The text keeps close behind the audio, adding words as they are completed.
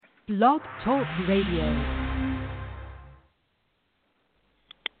Blog Talk Radio.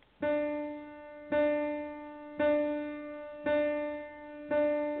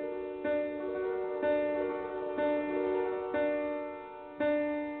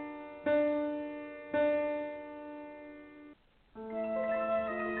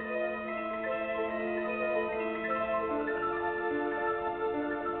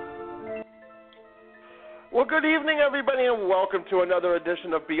 Well, good evening, everybody, and welcome to another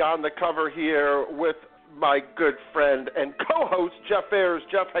edition of Beyond the Cover here with my good friend and co-host, Jeff Ayers.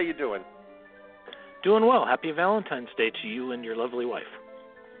 Jeff, how you doing? Doing well. Happy Valentine's Day to you and your lovely wife.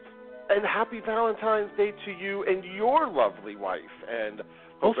 And happy Valentine's Day to you and your lovely wife. And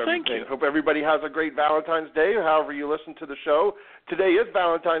thank you. Hope everybody has a great Valentine's Day, or however you listen to the show. Today is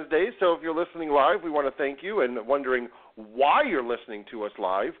Valentine's Day, so if you're listening live, we want to thank you, and wondering why you're listening to us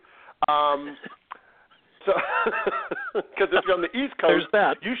live. So, because if you're on the East Coast,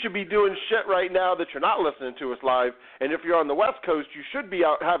 you should be doing shit right now that you're not listening to us live. And if you're on the West Coast, you should be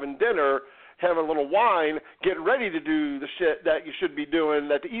out having dinner, having a little wine, getting ready to do the shit that you should be doing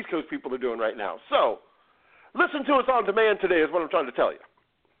that the East Coast people are doing right now. So, listen to us on demand today is what I'm trying to tell you.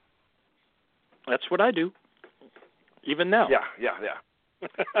 That's what I do, even now. Yeah.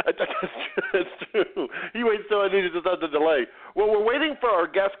 That's true. You wait till I needed to start the delay. Well, we're waiting for our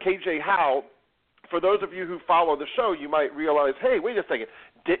guest, KJ Howe. For those of you who follow the show, you might realize, hey, wait a second,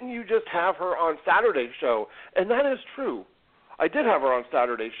 didn't you just have her on Saturday's show? And that is true. I did have her on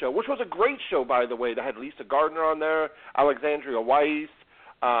Saturday's show, which was a great show, by the way. That had Lisa Gardner on there, Alexandria Weiss.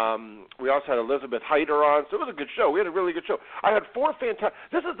 We also had Elizabeth Heider on, so it was a good show. We had a really good show. I had four fantastic.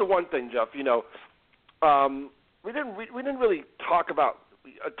 This is the one thing, Jeff. You know, we didn't really talk about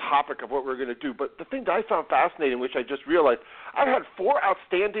a topic of what we're going to do, but the thing that I found fascinating, which I just realized, I had four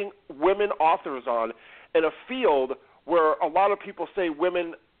outstanding women authors on in a field where a lot of people say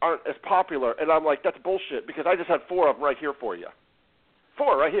women aren't as popular, and I'm like, that's bullshit, because I just had four of them right here for you.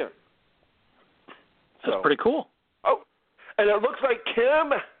 Four right here. That's pretty cool. Oh, and it looks like shit,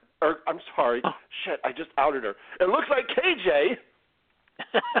 I just outed her. It looks like KJ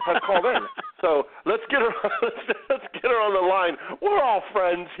has called in. So let's get her on the line. We're all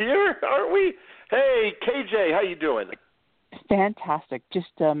friends here, aren't we? Hey, KJ, how you doing? Fantastic. Just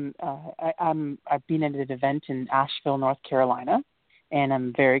I've been at an event in Asheville, North Carolina, and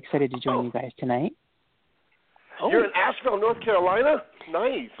I'm very excited to join you guys tonight. You're in Asheville, North Carolina?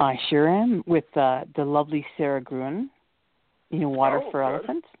 Nice. I sure am, with the lovely Sarah Gruen in Water for good.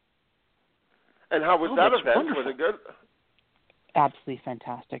 Elephants. And how was that event? Wonderful. Was it good? Absolutely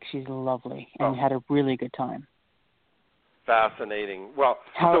fantastic. She's lovely, and we had a really good time. Fascinating. Well,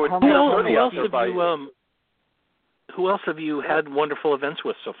 who else have you had wonderful events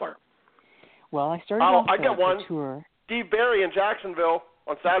with so far? Well, I started off the tour. Steve Barry in Jacksonville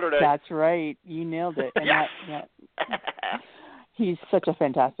on Saturday. That's right. You nailed it. And yes. He's such a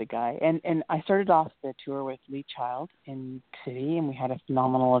fantastic guy. And I started off the tour with Lee Child in City, and we had a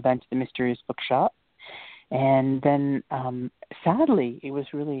phenomenal event at the Mysterious Bookshop. And then, sadly, it was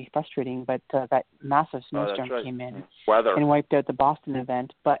really frustrating, but that massive snowstorm came in and wiped out the Boston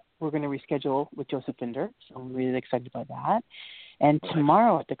event. But we're going to reschedule with Joseph Linder, so I'm really excited about that. And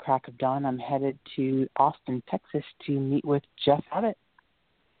tomorrow at the crack of dawn, I'm headed to Austin, Texas, to meet with Jeff Abbott.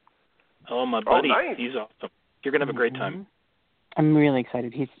 Oh, my buddy. Oh, nice. He's awesome. You're going to have a great time. I'm really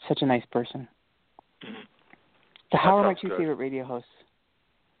excited. He's such a nice person. Mm-hmm. So how are my two favorite radio hosts?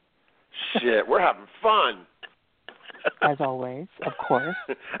 Shit, we're having fun. As always, of course.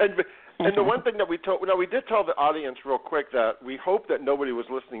 And the one thing that we did tell the audience real quick that we hope that nobody was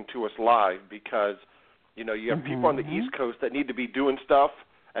listening to us live, because, you know, you have people on the East Coast that need to be doing stuff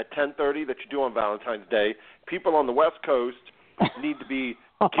at 10:30 that you do on Valentine's Day. People on the West Coast need to be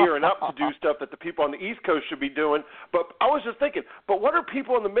gearing up to do stuff that the people on the East Coast should be doing. But I was just thinking, but what are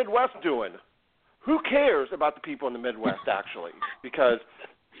people in the Midwest doing? Who cares about the people in the Midwest, actually? Because,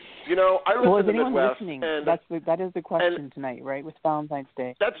 you know, I live in the Midwest. Listening? And that is the question tonight, right, with Valentine's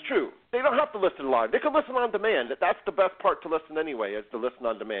Day. That's true. They don't have to listen live. They can listen on demand. That's the best part to listen anyway, is to listen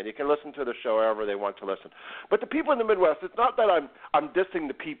on demand. You can listen to the show however they want to listen. But the people in the Midwest, it's not that I'm dissing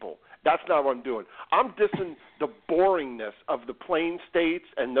the people. That's not what I'm doing. I'm dissing the boringness of the plain states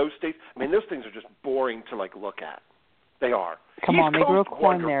and those states. I mean, those things are just boring to, like, look at. They are. Come on, they grow corn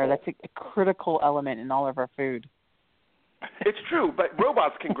wonderful. there. That's a critical element in all of our food. It's true, but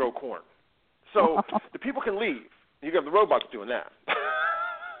robots can grow corn. So the people can leave. You got the robots doing that.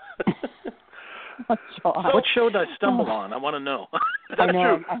 What show did I stumble on? I want to know. That's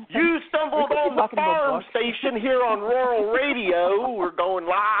true. You stumbled on the farm station here on Rural Radio. We're going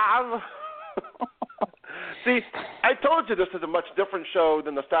live. See, I told you this is a much different show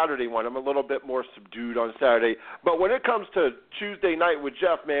than the Saturday one. I'm a little bit more subdued on Saturday. But when it comes to Tuesday night with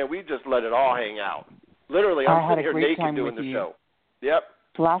Jeff, man, we just let it all hang out. Literally, I'm sitting here naked doing the show. Yep.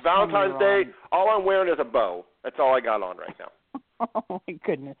 Valentine's Day, all I'm wearing is a bow. That's all I got on right now. Oh, my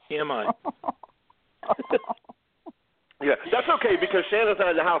goodness. Am I? Yeah, that's okay because Shannon's not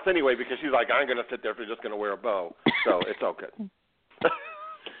in the house anyway because she's like, I'm going to sit there if you're just going to wear a bow. So it's okay.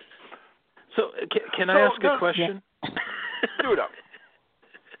 So can I ask a question? Yeah. Do it up.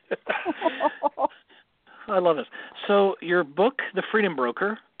 I love this. So your book, The Freedom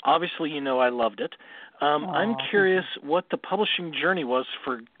Broker, obviously you know I loved it. I'm curious what the publishing journey was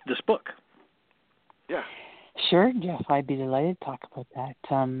for this book. Yeah. Sure, Jeff. I'd be delighted to talk about that.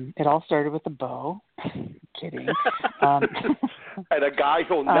 It all started with a bow. Kidding. And a guy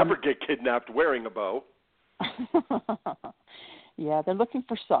who'll never get kidnapped wearing a bow. Yeah, they're looking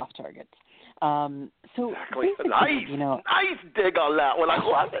for soft targets. So exactly. Nice. Nice dig on that one. I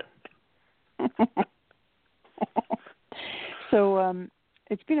love it. So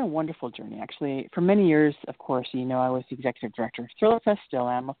it's been a wonderful journey, actually. For many years, of course, I was the executive director of ThrillerFest, still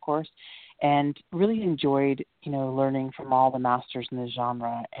am, of course, and really enjoyed, learning from all the masters in the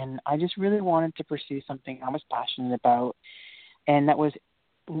genre. And I just really wanted to pursue something I was passionate about, and that was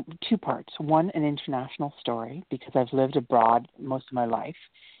two parts. One, an international story, because I've lived abroad most of my life,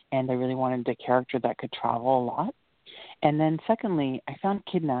 and I really wanted a character that could travel a lot. And then secondly, I found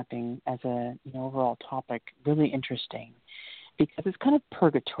kidnapping as a overall topic really interesting because it's kind of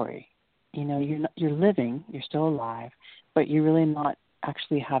purgatory. You're living, you're still alive, but you're really not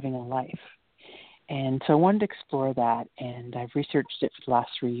actually having a life. And so I wanted to explore that, and I've researched it for the last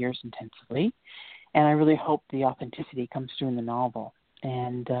 3 years intensively, and I really hope the authenticity comes through in the novel.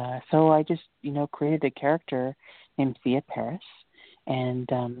 And so I just, created a character named Thea Paris, and,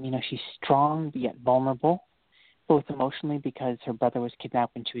 she's strong yet vulnerable, both emotionally because her brother was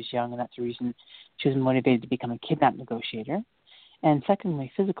kidnapped when she was young, and that's the reason she was motivated to become a kidnap negotiator. And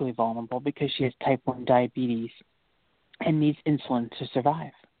secondly, physically vulnerable because she has type 1 diabetes and needs insulin to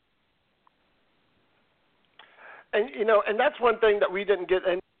survive. And, and that's one thing that we didn't get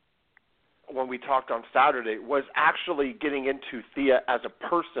in when we talked on Saturday was actually getting into Thea as a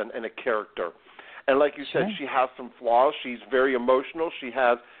person and a character. And like you said, she has some flaws. She's very emotional. She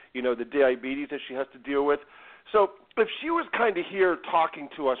has, the diabetes that she has to deal with. So if she was kind of here talking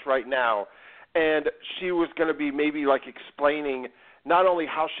to us right now and she was going to be maybe like explaining not only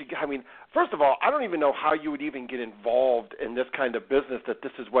how first of all, I don't even know how you would even get involved in this kind of business that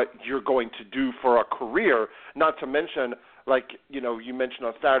this is what you're going to do for a career, not to mention, like, you mentioned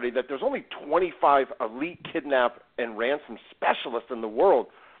on Saturday that there's only 25 elite kidnap and ransom specialists in the world.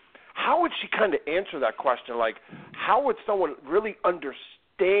 How would she kind of answer that question? Like, how would someone really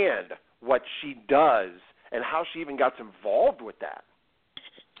understand what she does and how she even got involved with that?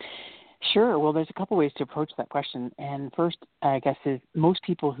 Sure. Well, there's a couple ways to approach that question. And first, I guess, is most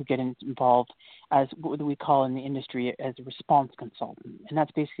people who get involved as what we call in the industry as a response consultant, and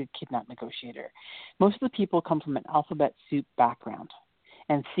that's basically a kidnap negotiator. Most of the people come from an alphabet soup background.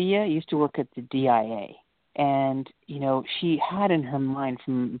 And Thea used to work at the DIA. And, she had in her mind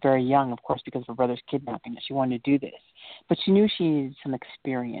from very young, of course, because of her brother's kidnapping, that she wanted to do this. But she knew she needed some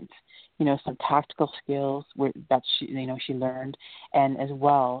experience, some tactical skills that she learned, and as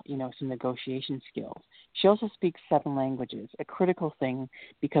well, some negotiation skills. She also speaks 7 languages, a critical thing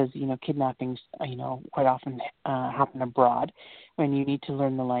because, kidnappings, quite often happen abroad when you need to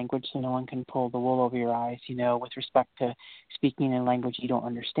learn the language so no one can pull the wool over your eyes, with respect to speaking a language you don't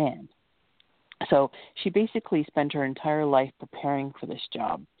understand. So she basically spent her entire life preparing for this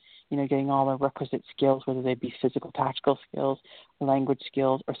job, getting all the requisite skills, whether they be physical, tactical skills, language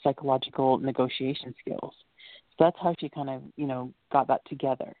skills, or psychological negotiation skills. So that's how she kind of, got that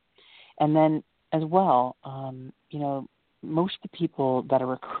together. And then as well, most of the people that are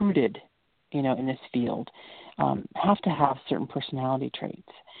recruited, in this field have to have certain personality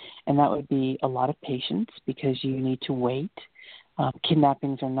traits. And that would be a lot of patience because you need to wait.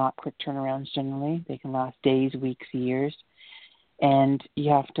 Kidnappings are not quick turnarounds generally. They can last days, weeks, years. And you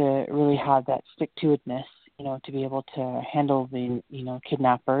have to really have that stick-to-itness, to be able to handle the,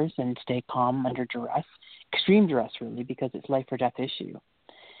 kidnappers and stay calm under duress, extreme duress really, because it's life or death issue.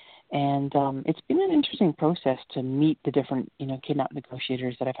 And it's been an interesting process to meet the different, kidnap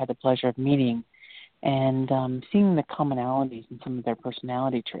negotiators that I've had the pleasure of meeting and seeing the commonalities in some of their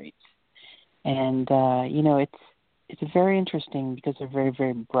personality traits. And, it's very interesting because they're very,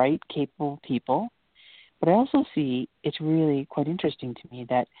 very bright, capable people. But I also see it's really quite interesting to me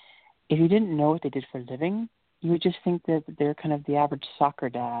that if you didn't know what they did for a living, you would just think that they're kind of the average soccer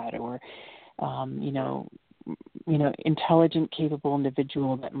dad or, intelligent, capable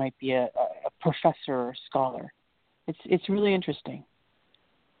individual that might be a professor or scholar. It's really interesting.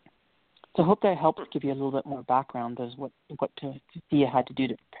 So I hope that helps give you a little bit more background as what Thea had to do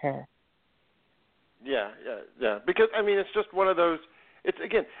to prepare. Yeah. Because it's just one of those.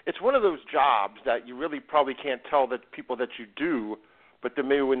 It's one of those jobs that you really probably can't tell the people that you do, but then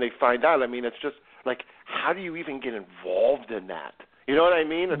maybe when they find out, it's just like, how do you even get involved in that? You know what I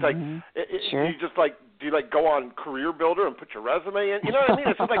mean? It's Sure. you just do you go on Career Builder and put your resume in? You know what I mean?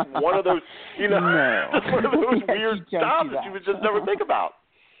 It's just like one of those, No. just one of those weird you don't jobs do that you would just never think about.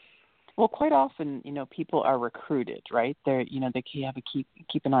 Well, quite often, people are recruited, right? They have to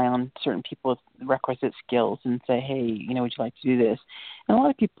keep an eye on certain people with requisite skills and say, hey, would you like to do this? And a lot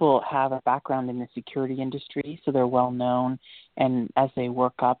of people have a background in the security industry, so they're well known. And as they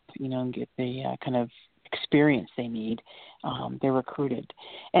work up, and get the kind of experience they need, they're recruited.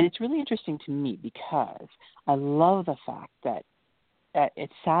 And it's really interesting to me because I love the fact that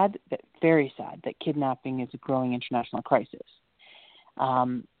it's sad, very sad, that kidnapping is a growing international crisis.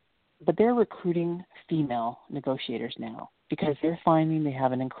 But they're recruiting female negotiators now because they're finding they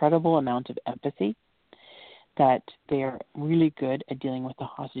have an incredible amount of empathy, that they are really good at dealing with the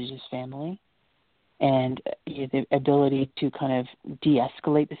hostage's family, and the ability to kind of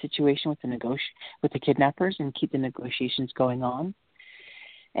de-escalate the situation with the kidnappers and keep the negotiations going on.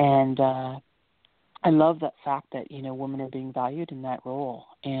 And I love that fact that women are being valued in that role,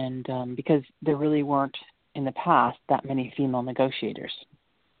 and because there really weren't in the past that many female negotiators.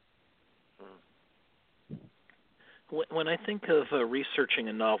 When I think of researching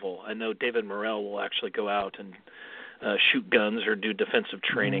a novel, I know David Morrell will actually go out and shoot guns or do defensive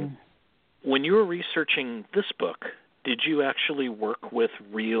training. Mm-hmm. When you were researching this book, did you actually work with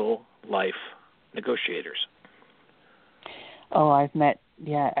real-life negotiators? Oh, I've met,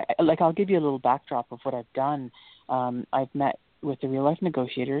 I'll give you a little backdrop of what I've done. I've met with the real-life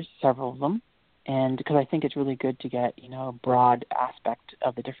negotiators, several of them, and because I think it's really good to get, a broad aspect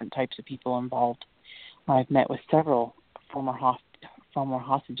of the different types of people involved. I've met with several former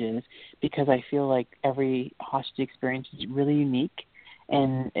hostages because I feel like every hostage experience is really unique,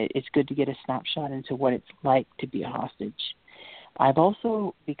 and it's good to get a snapshot into what it's like to be a hostage. I've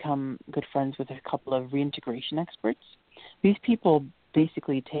also become good friends with a couple of reintegration experts. These people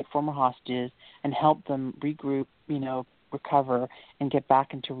basically take former hostages and help them regroup, recover, and get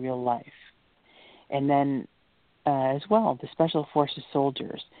back into real life. And then as well, the Special Forces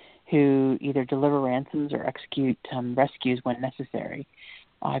soldiers who either deliver ransoms or execute rescues when necessary.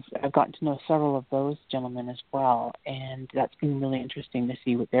 I've gotten to know several of those gentlemen as well, and that's been really interesting to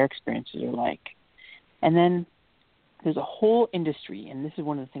see what their experiences are like. And then there's a whole industry, and this is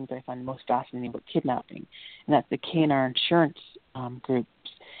one of the things I find most fascinating about kidnapping, and that's the K&R insurance groups,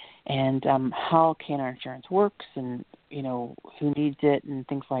 and how K&R insurance works, and who needs it, and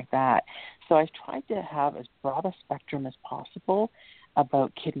things like that. So I've tried to have as broad a spectrum as possible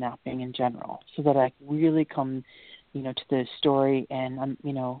about kidnapping in general, so that I really come, to the story. And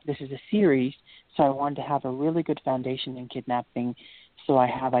this is a series, so I wanted to have a really good foundation in kidnapping, so I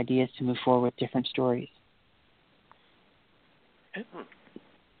have ideas to move forward with different stories.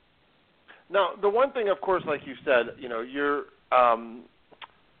 Now, the one thing, of course, like you said, you're on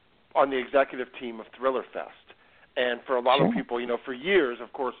the executive team of Thriller Fest. And for a lot of people, for years,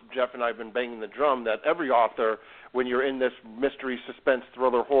 of course, Jeff and I have been banging the drum that every author, when you're in this mystery, suspense,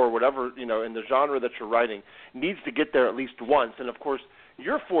 thriller, horror, whatever, in the genre that you're writing, needs to get there at least once. And, of course,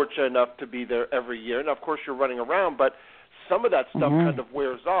 you're fortunate enough to be there every year. And, of course, you're running around, but some of that stuff kind of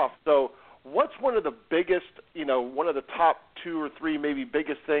wears off. So what's one of the biggest, one of the top 2 or 3 maybe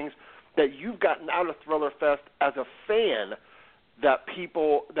biggest things that you've gotten out of Thriller Fest as a fan that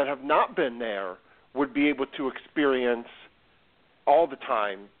people that have not been there would be able to experience all the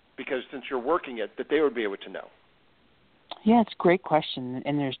time, because since you're working it, that they would be able to know? Yeah, it's a great question,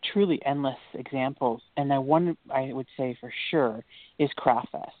 and there's truly endless examples. And one I would say for sure is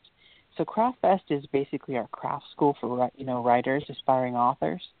Craft Fest. So Craft Fest is basically our craft school for writers, aspiring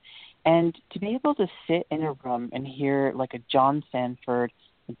authors. And to be able to sit in a room and hear like a John Sanford,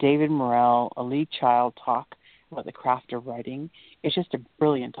 a David Morrell, a Lee Child talk about the craft of writing, it's just a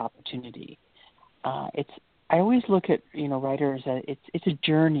brilliant opportunity. I always look at writers as it's a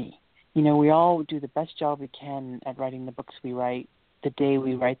journey. We all do the best job we can at writing the books we write the day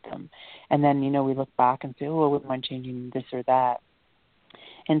we write them, and then we look back and say, oh, I wouldn't mind changing this or that.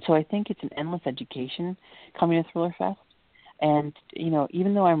 And so I think it's an endless education coming to Thriller Fest. And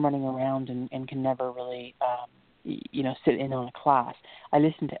even though I'm running around and can never really sit in on a class. I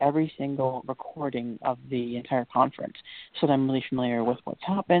listen to every single recording of the entire conference, so that I'm really familiar with what's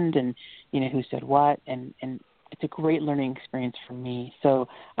happened and who said what, and it's a great learning experience for me. So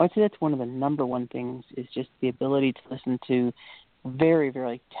I would say that's one of the number one things, is just the ability to listen to very,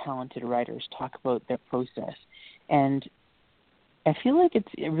 very talented writers talk about their process. And I feel like it's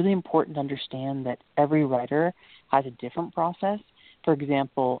really important to understand that every writer has a different process. For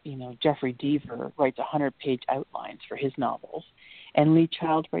example, Jeffrey Deaver writes 100-page outlines for his novels, and Lee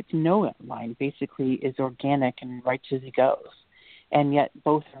Child writes no outline, basically is organic and writes as he goes. And yet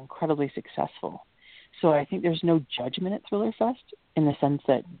both are incredibly successful. So I think there's no judgment at Thriller Fest, in the sense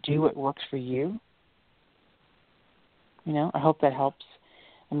that do what works for you. I hope that helps.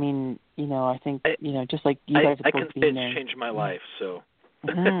 I mean, I think, just like you guys I have both can say been it's there. changed my life, so.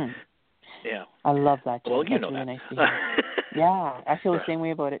 Mm-hmm. Yeah. I love that, Jeff. Well, That's really that. nice to hear. Yeah, I feel the same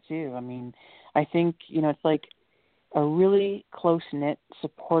way about it, too. I mean, I think, it's like a really close-knit,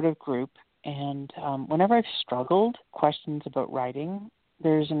 supportive group. And whenever I've struggled, questions about writing,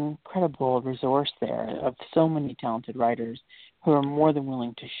 there's an incredible resource there of so many talented writers who are more than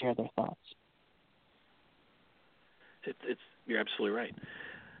willing to share their thoughts. You're absolutely right.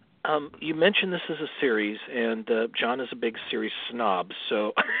 You mentioned this as a series, and John is a big series snob,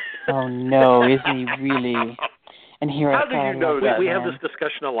 so... Oh, no, isn't he really? And here How do you know that? We have this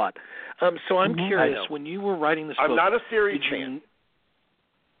discussion a lot. So I'm curious, when you were writing this book... I'm not a series fan.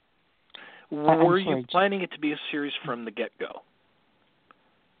 Were you planning it to be a series from the get-go?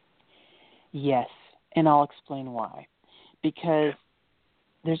 Yes, and I'll explain why. Because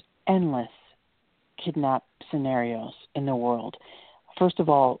there's endless kidnap scenarios in the world. First of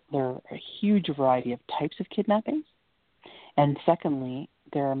all, there are a huge variety of types of kidnappings. And secondly,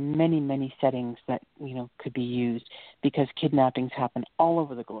 there are many, many settings that, could be used, because kidnappings happen all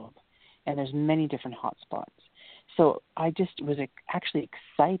over the globe. And there's many different hotspots. So I just was actually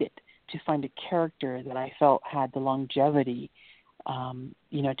excited to find a character that I felt had the longevity,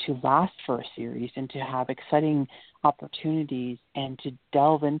 to last for a series and to have exciting opportunities and to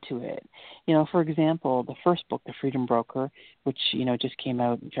delve into it. For example, the first book, The Freedom Broker, which, just came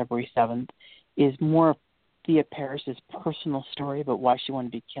out on February 7th, is more Thea Paris's personal story about why she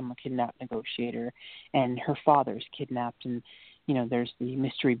wanted to become a kidnap negotiator, and her father's kidnapped, and, there's the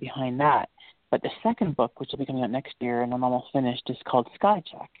mystery behind that. But the second book, which will be coming out next year, and I'm almost finished, is called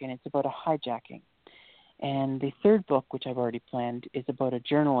Skyjack, and it's about a hijacking. And the third book, which I've already planned, is about a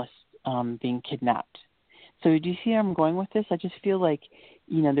journalist being kidnapped. So do you see where I'm going with this? I just feel like,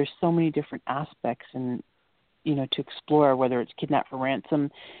 there's so many different aspects and, to explore, whether it's kidnap for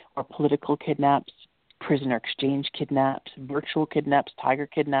ransom or political kidnaps, prisoner exchange kidnaps, virtual kidnaps, tiger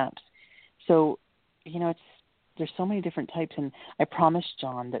kidnaps. So, there's so many different types, and I promise,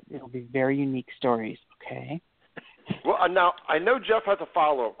 John, that it'll be very unique stories, okay? Well, now, I know Jeff has a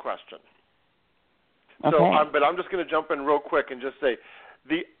follow-up question. Okay. So, but I'm just going to jump in real quick and just say,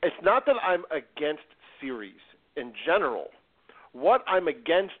 it's not that I'm against series in general. What I'm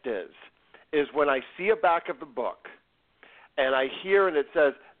against is when I see a back of the book and I hear and it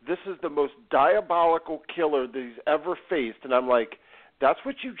says, this is the most diabolical killer that he's ever faced, and I'm like, that's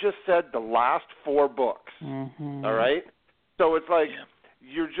what you just said the last 4 books, all right? So it's like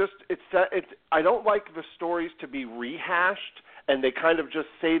I don't like the stories to be rehashed and they kind of just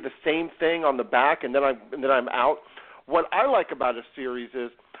say the same thing on the back and then I'm out. What I like about a series is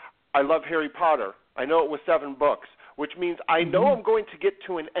I love Harry Potter. I know it was 7 books, which means I know I'm going to get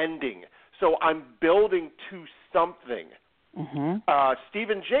to an ending, so I'm building to something.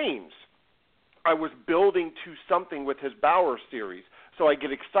 Stephen James, I was building to something with his Bauer series, so I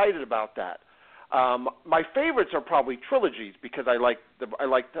get excited about that. My favorites are probably trilogies because I like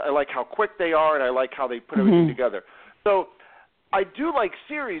how quick they are and I like how they put everything together. So I do like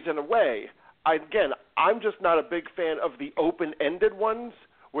series in a way. I'm just not a big fan of the open-ended ones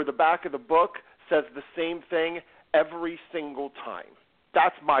where the back of the book says the same thing every single time.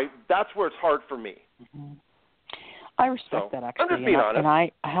 That's where it's hard for me. I respect that, actually. I'm just being honest. And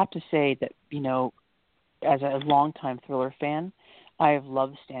I have to say that, as a longtime thriller fan, I have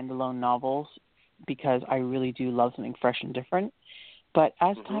loved standalone novels because I really do love something fresh and different. But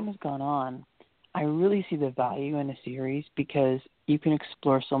as time has gone on, I really see the value in a series because you can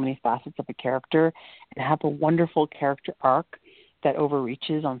explore so many facets of a character and have a wonderful character arc that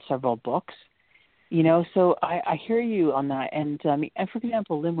overreaches on several books. So I hear you on that. And for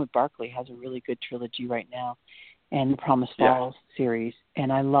example, Linwood Barclay has a really good trilogy right now, and the Promise Falls series,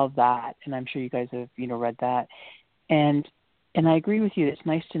 and I love that. And I'm sure you guys have read that. And I agree with you. It's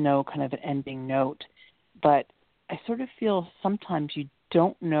nice to know kind of an ending note, but I sort of feel sometimes you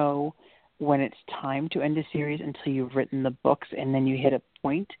don't know when it's time to end a series until you've written the books, and then you hit a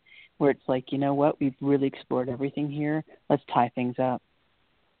point where it's like, you know what, we've really explored everything here. Let's tie things up.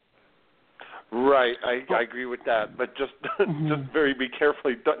 Right, I agree with that, but just be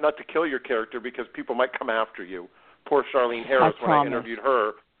carefully not to kill your character because people might come after you. Poor Charlene Harris, when I interviewed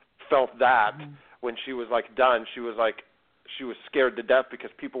her, felt that when she was done. She was scared to death because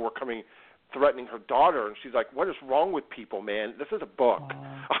people were coming, threatening her daughter, and she's like, "What is wrong with people, man? This is a book."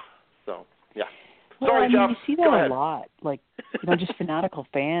 So yeah. Well, Sorry, Jeff. You see that a lot, just fanatical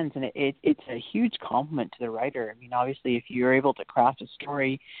fans, and it's a huge compliment to the writer. I mean, obviously, if you're able to craft a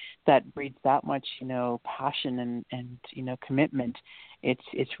story that breeds that much, passion and commitment,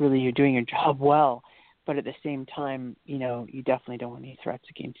 it's really, you're doing your job well. But at the same time, you definitely don't want any threats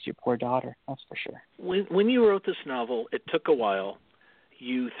against your poor daughter. That's for sure. When you wrote this novel, it took a while.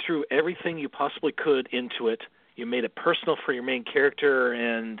 You threw everything you possibly could into it. You made it personal for your main character,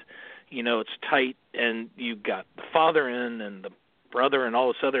 and it's tight, and you got the father in and the brother and all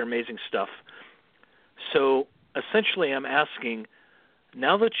this other amazing stuff. So essentially I'm asking,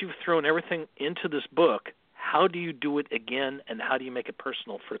 now that you've thrown everything into this book, how do you do it again, and how do you make it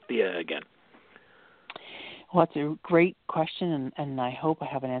personal for Thea again? Well, that's a great question, and I hope I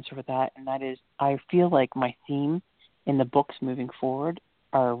have an answer for that, and that is I feel like my theme in the books moving forward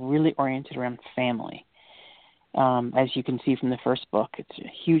are really oriented around family. As you can see from the first book, it's a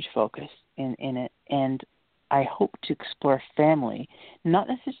huge focus in it, and I hope to explore family, not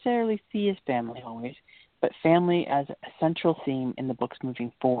necessarily Thea's family always, but family as a central theme in the books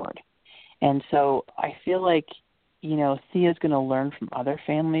moving forward. And so I feel like, Thea's going to learn from other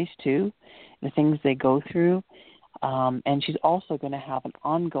families too, the things they go through, and she's also going to have an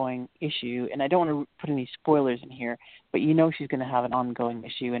ongoing issue, and I don't want to put any spoilers in here, but she's going to have an ongoing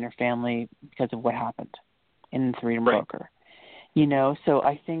issue in her family because of what happened in The Freedom Broker. So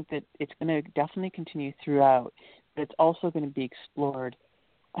I think that it's going to definitely continue throughout, but it's also going to be explored.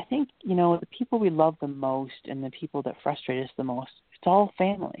 I think, the people we love the most and the people that frustrate us the most, it's all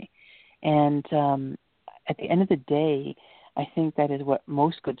family. And at the end of the day, I think that is what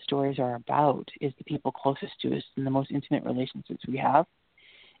most good stories are about, is the people closest to us and the most intimate relationships we have.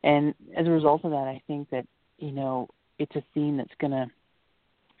 And as a result of that, I think that, it's a theme that's going to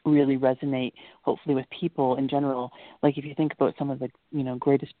really resonate, hopefully, with people in general. Like if you think about some of the,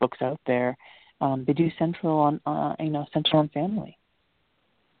 greatest books out there, they do central on family.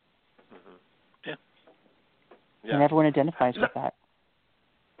 Yeah. And everyone identifies with that.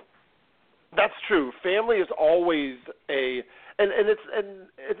 That's true. Family is always and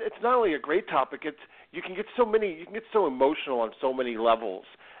it's not only a great topic. You can get so emotional on so many levels,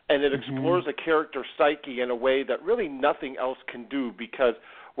 and it explores a character's psyche in a way that really nothing else can do. Because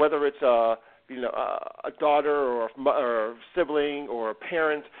whether it's a daughter or a sibling or a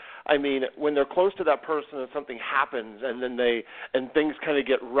parent, I mean, when they're close to that person and something happens, and then things kind of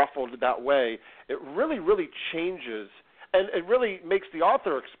get ruffled that way, it really, really changes, and it really makes the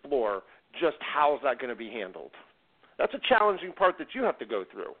author explore just how is that going to be handled. That's a challenging part that you have to go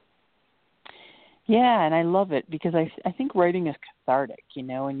through. Yeah, and I love it because I think writing is cathartic,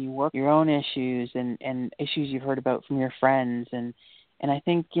 and you work your own issues and issues you've heard about from your friends, and I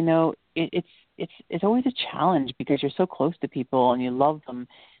think it's always a challenge because you're so close to people and you love them,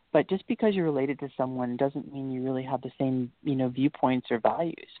 but just because you're related to someone doesn't mean you really have the same viewpoints or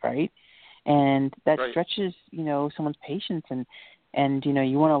values, right? And that stretches someone's patience, and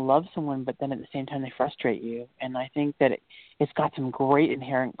you want to love someone, but then at the same time they frustrate you. And I think that it's got some great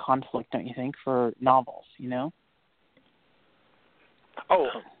inherent conflict, don't you think, for novels? Oh,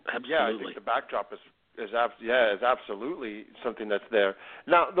 absolutely. Yeah, I think the backdrop is absolutely something that's there.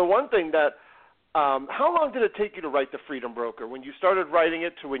 Now, the one thing that how long did it take you to write The Freedom Broker, when you started writing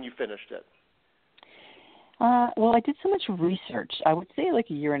it to when you finished it? Well, I did so much research. I would say like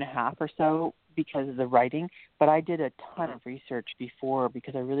a year and a half or so because of the writing, but I did a ton of research before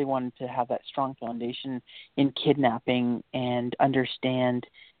because I really wanted to have that strong foundation in kidnapping and understand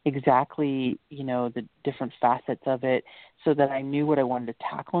exactly, the different facets of it so that I knew what I wanted to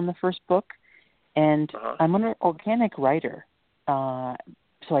tackle in the first book. And I'm an organic writer, so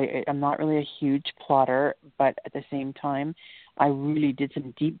I'm not really a huge plotter, but at the same time, I really did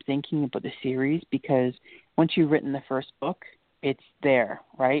some deep thinking about the series because once you've written the first book, it's there,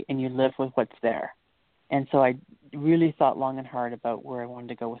 right? And you live with what's there. And so I really thought long and hard about where I wanted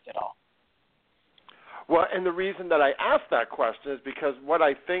to go with it all. Well, and the reason that I asked that question is because what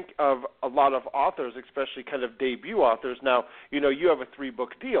I think of a lot of authors, especially kind of debut authors, now, you have a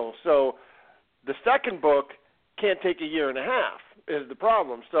 3-book deal. So the second book can't take a year and a half. is the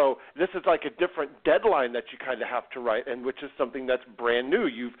problem. So this is like a different deadline that you kind of have to write, and which is something that's brand new.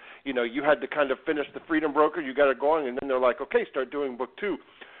 You had to kind of finish The Freedom Broker, you got it going, and then they're like, okay, start doing book 2.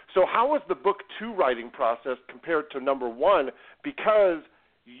 So how was the book 2 writing process compared to number 1? Because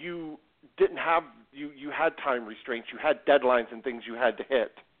you didn't have you had time restraints, you had deadlines and things you had to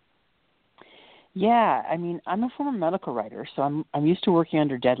hit. Yeah, I mean, I'm a former medical writer, so I'm used to working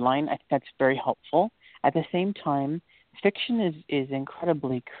under deadline. I think that's very helpful. At the same time, fiction is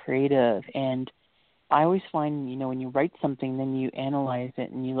incredibly creative, and I always find, when you write something, then you analyze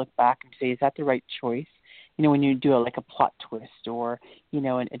it and you look back and say, is that the right choice? When you do a plot twist or,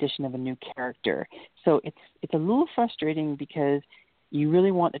 an addition of a new character. So it's a little frustrating because you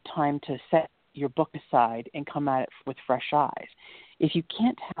really want the time to set your book aside and come at it with fresh eyes. If you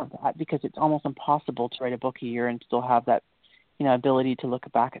can't have that, because it's almost impossible to write a book a year and still have that, ability to look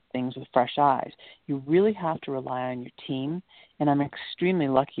back at things with fresh eyes, you really have to rely on your team. And I'm extremely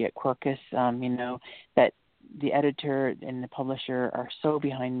lucky at Quirkus, that the editor and the publisher are so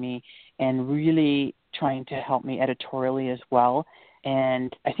behind me and really trying to help me editorially as well.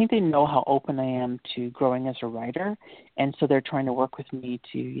 And I think they know how open I am to growing as a writer. And so they're trying to work with me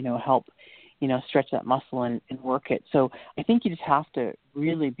to, help, stretch that muscle and work it. So I think you just have to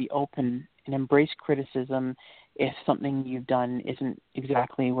really be open and embrace criticism if something you've done isn't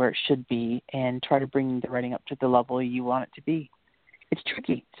exactly where it should be, and try to bring the writing up to the level you want it to be. It's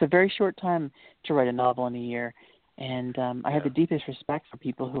tricky. It's a very short time to write a novel in a year, and I have the deepest respect for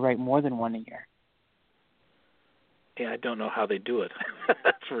people who write more than one a year. Yeah, I don't know how they do it.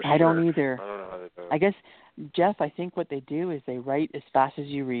 That's for sure. I don't either. I don't know how they do it. I guess, Jeff, I think what they do is they write as fast as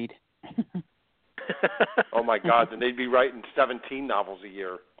you read. Oh, my God. Then they'd be writing 17 novels a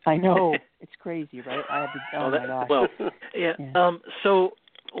year. I know. It's crazy, right? My gosh. Well, yeah. So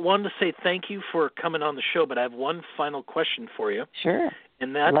I wanted to say thank you for coming on the show, but I have one final question for you. Sure.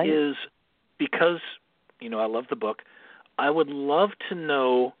 And that is because, I love the book, I would love to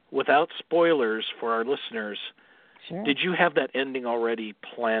know, without spoilers for our listeners, sure. Did you have that ending already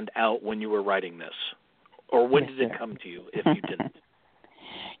planned out when you were writing this? Or when Yes, did it sir. come to you, if you didn't?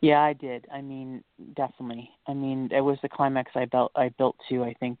 Yeah, I did. I mean, definitely. I mean, it was the climax I built to,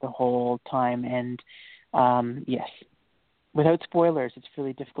 I think, the whole time. And, yes, without spoilers, it's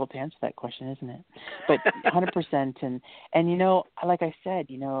really difficult to answer that question, isn't it? But 100%. And like I said,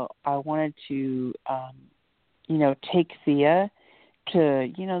 I wanted to, take Thea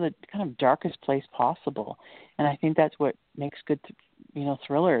to, the kind of darkest place possible. And I think that's what makes good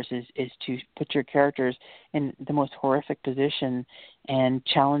thrillers is to put your characters in the most horrific position and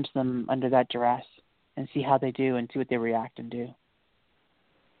challenge them under that duress and see how they do and see what they react and do.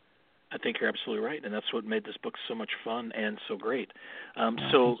 I think you're absolutely right, and that's what made this book so much fun and so great. Thank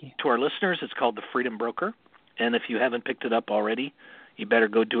So you. to our listeners, it's called The Freedom Broker, and if you haven't picked it up already, you better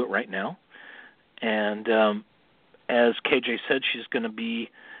go do it right now. And as KJ said, she's going to be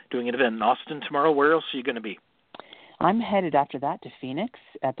doing an event in Austin tomorrow. Where else are you going to be? I'm headed after that to Phoenix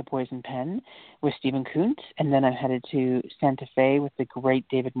at the Poison Pen with Stephen Kuntz, and then I'm headed to Santa Fe with the great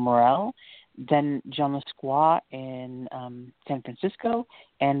David Morrell, then John Lesquat in San Francisco,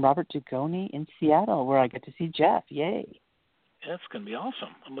 and Robert Dugoni in Seattle, where I get to see Jeff. Yay. Yeah, it's going to be awesome.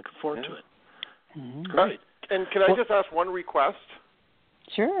 I'm looking forward to it. Mm-hmm. Great. And can I just ask one request?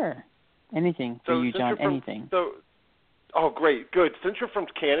 Sure. Anything for you, John, anything. Oh, great, good. Since you're from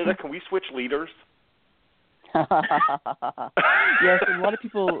Canada, can we switch leaders? Yes, and a lot of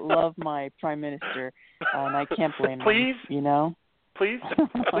people love my prime minister, and I can't blame Please? them. Please.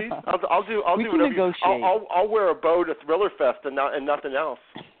 I'll do We can whatever. negotiate. I'll wear a bow to Thriller Fest and nothing else.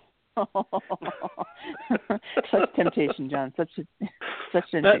 Such temptation, John. Such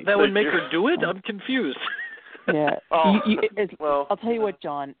temptation. That would make her do it? I'm confused. Yeah. Oh, well, I'll tell you what,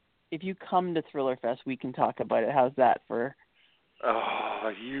 John. If you come to Thriller Fest, we can talk about it. How's that for?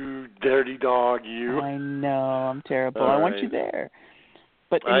 Oh, you dirty dog, you. I know, I'm terrible. All I want right. you there.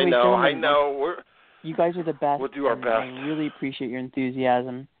 But anyway, I know. You guys are the best. We'll do our and best. I really appreciate your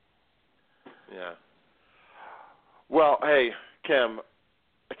enthusiasm. Yeah. Well, hey, Kim.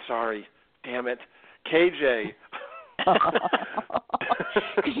 Sorry. Damn it. KJ. I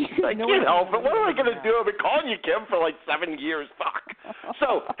can't help it. What am I going to do? I've been calling you Kim for like 7 years. Fuck.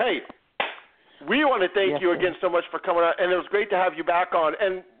 So, hey, we want to thank you again so much for coming on, and it was great to have you back on.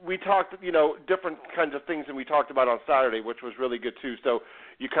 And we talked, different kinds of things than we talked about on Saturday, which was really good too. So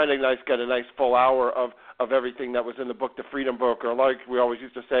you kind of got a nice full hour of everything that was in the book, The Freedom Broker. Like we always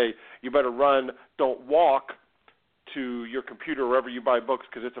used to say, you better run, don't walk to your computer wherever you buy books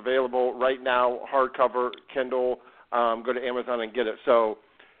because it's available right now, hardcover, Kindle. Go to Amazon and get it. So,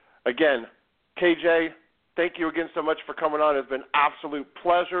 again, KJ, thank you again so much for coming on. It's been an absolute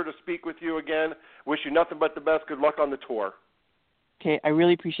pleasure to speak with you again. Wish you nothing but the best. Good luck on the tour. Okay, I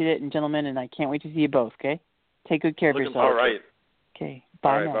really appreciate it, and gentlemen, and I can't wait to see you both, okay? Take good care of yourselves. All right. Okay, bye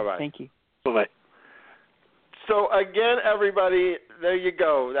All right, now. bye-bye. Thank you. Bye-bye. So, again, everybody, there you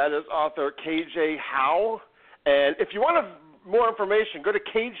go. That is author KJ Howe. And if you want more information, go to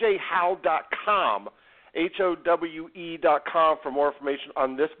kjhowe.com, HOWE.com, for more information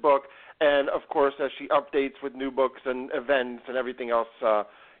on this book. And, of course, as she updates with new books and events and everything else,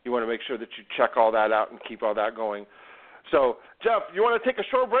 you want to make sure that you check all that out and keep all that going. So, Jeff, you want to take a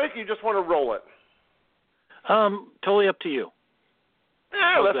short break, or you just want to roll it? Totally up to you.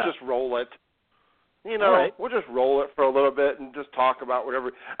 Let's just roll it. You know, right. We'll just roll it for a little bit and just talk about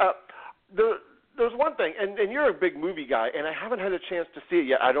whatever. There's one thing, and you're a big movie guy, and I haven't had a chance to see it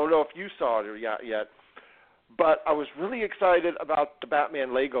yet. I don't know if you saw it yet, but I was really excited about the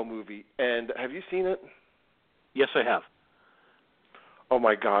Batman Lego movie. And have you seen it? Yes, I have. Oh,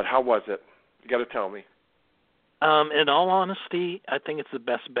 my God. How was it? You got to tell me. In all honesty, I think it's the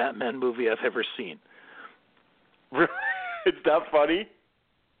best Batman movie I've ever seen. It's that funny?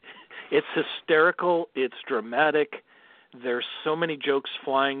 It's hysterical. It's dramatic. There's so many jokes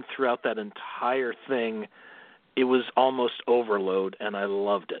flying throughout that entire thing. It was almost overload, and I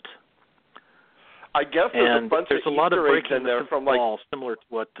loved it. I guess there's a bunch there's of a lot of Easter eggs breaking in there the from ball, similar to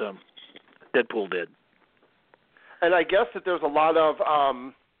what Deadpool did. And I guess that there's a lot of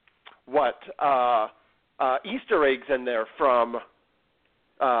Easter eggs in there from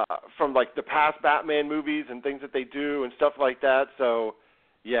like the past Batman movies and things that they do and stuff like that. So,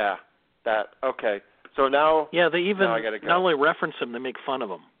 yeah, okay. So now, yeah, they even I gotta go. not only reference him, they make fun of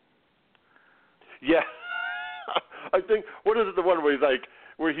him. Yeah, I think what is it? The one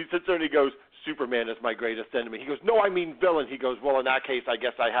where he sits there and he goes, "Superman is my greatest enemy." He goes, "No, I mean villain." He goes, "Well, in that case, I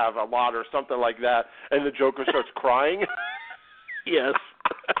guess I have a lot," or something like that. And the Joker starts crying. Yes.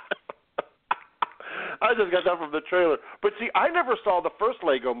 I just got that from the trailer. But see, I never saw the first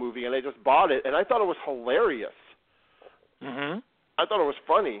Lego movie, and I just bought it, and I thought it was hilarious. Mm-hmm. I thought it was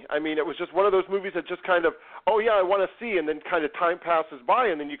funny. I mean, it was just one of those movies that just kind of, oh, yeah, I want to see, and then kind of time passes by,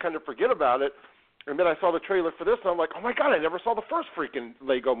 and then you kind of forget about it. And then I saw the trailer for this, and I'm like, oh, my God, I never saw the first freaking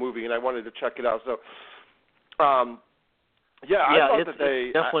Lego movie, and I wanted to check it out. So, I thought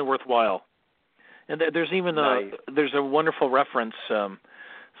it's definitely worthwhile. And there's even there's a wonderful reference.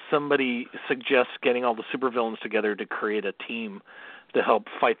 Somebody suggests getting all the supervillains together to create a team to help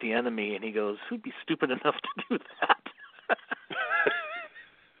fight the enemy, and he goes, "Who'd be stupid enough to do that?"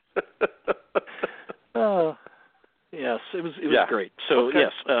 Yes, it was great. So okay.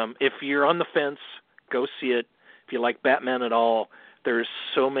 Yes, if you're on the fence, go see it. If you like Batman at all, there's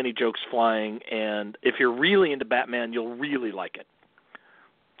so many jokes flying, and if you're really into Batman, you'll really like it.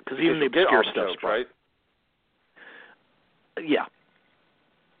 Because even the obscure stuff's right? Yeah.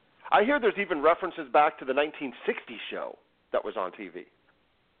 I hear there's even references back to the 1960 show that was on TV.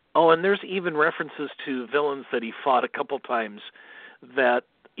 Oh, and there's even references to villains that he fought a couple times that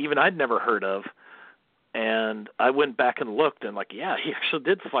even I'd never heard of. And I went back and looked, and he actually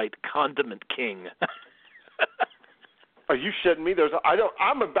did fight Condiment King. Are you shitting me?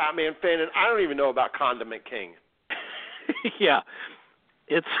 I'm a Batman fan, and I don't even know about Condiment King. Yeah,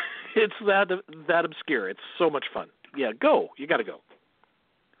 it's that obscure. It's so much fun. Yeah, go. You got to go.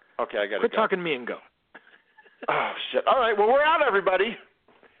 Okay, I got to go. Quit talking to me and go. Oh, shit. All right, well, we're out, everybody.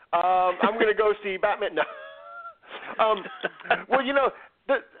 I'm going to go see Batman. No. Well,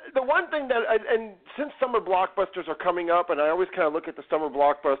 the one thing that, and since summer blockbusters are coming up, and I always kind of look at the summer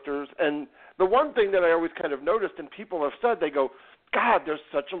blockbusters, and the one thing that I always kind of noticed, and people have said, they go, God, there's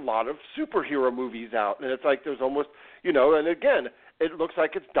such a lot of superhero movies out. And it's like there's almost, and again, it looks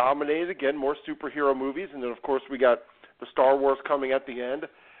like it's dominated again, more superhero movies. And then, of course, we got the Star Wars coming at the end.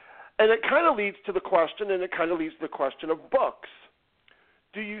 And it kind of leads to the question, of books.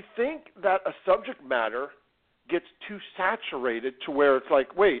 Do you think that a subject matter gets too saturated to where it's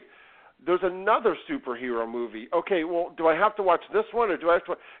like, wait, there's another superhero movie. Okay, well, do I have to watch this one or do I have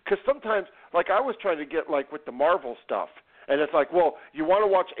to? Because sometimes, I was trying to get, with the Marvel stuff. And it's like, well, you want to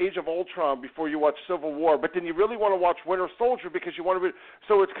watch Age of Ultron before you watch Civil War, but then you really want to watch Winter Soldier because you want to –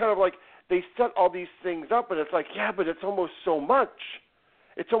 so it's kind of like they set all these things up, and it's like, yeah, but it's almost so much.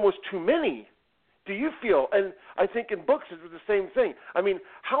 It's almost too many. Do you feel – and I think in books it's the same thing. I mean,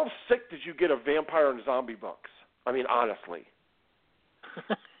 how sick did you get of vampire and zombie books? I mean, honestly.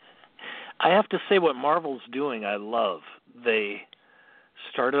 I have to say what Marvel's doing I love. They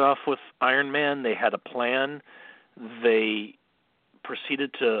started off with Iron Man. They had a plan. They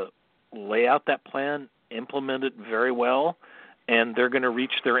proceeded to lay out that plan, implement it very well, and they're going to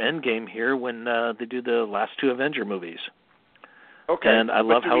reach their end game here when they do the last two Avenger movies. Okay. And I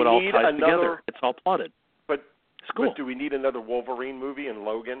love how it all ties together. It's all plotted. But it's cool. But do we need another Wolverine movie in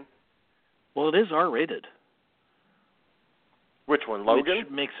Logan? Well, it is R-rated. Which one, Logan? Which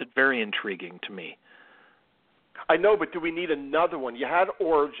makes it very intriguing to me. I know, but do we need another one? You had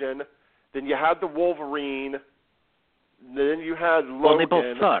Origin, then you had the Wolverine, then you had Logan. Well, they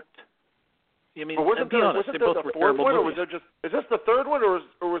both sucked. I mean, but wasn't be there, honest, wasn't they there both the were fourth terrible one, or movies. was there just? Is this the third one,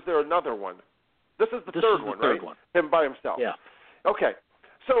 or was there another one? This is the third one, third right? One. Him by himself. Yeah. Okay.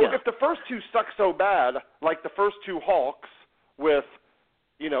 So if the first two suck so bad, like the first two Hulks with,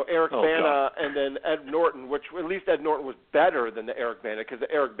 Eric Bana and then Ed Norton, which at least Ed Norton was better than the Eric Bana because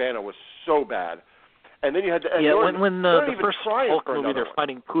the Eric Bana was so bad. And then you had the Ed Norton. When the first Hulk movie they're one.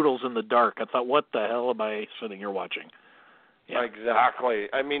 fighting poodles in the dark, I thought, what the hell am I sitting here watching? Yeah. Exactly.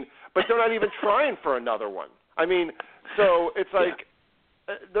 I mean, but they're not even trying for another one. I mean, so it's like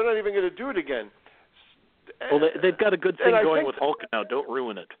they're not even going to do it again. Well, they've got a good thing going with Hulk now. Don't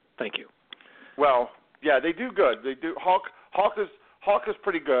ruin it. Thank you. Well, yeah, they do good. They do. Hulk is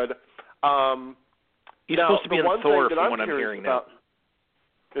pretty good. He's supposed to be in Thor, from what I'm hearing now.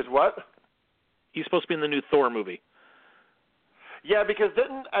 Is what? He's supposed to be in the new Thor movie. Yeah, because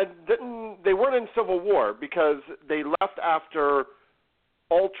they weren't in Civil War because they left after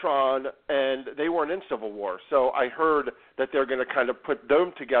Ultron and they weren't in Civil War. So I heard that they're going to kind of put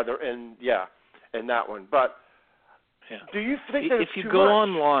them together in that one. But do you think that if you go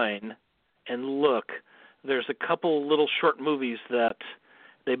online and look, there's a couple little short movies that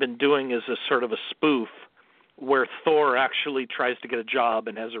they've been doing as a sort of a spoof where Thor actually tries to get a job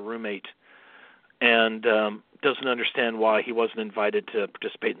and has a roommate and doesn't understand why he wasn't invited to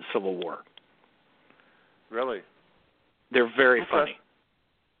participate in Civil War. Really? They're very funny.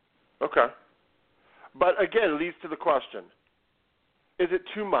 Okay. But again, it leads to the question, is it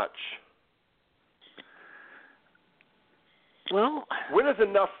too much? Well, when is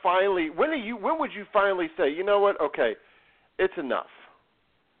enough finally? When would you finally say, you know what? Okay, it's enough.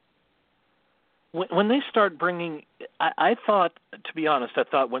 When they start bringing, I thought, to be honest,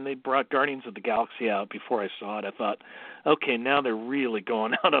 when they brought Guardians of the Galaxy out before I saw it, I thought, okay, now they're really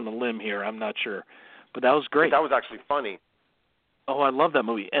going out on a limb here. I'm not sure, but that was great. But that was actually funny. Oh, I love that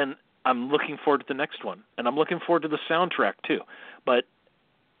movie, and I'm looking forward to the next one, and I'm looking forward to the soundtrack too. But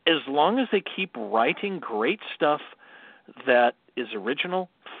as long as they keep writing great stuff that is original,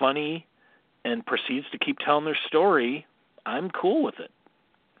 funny, and proceeds to keep telling their story, I'm cool with it.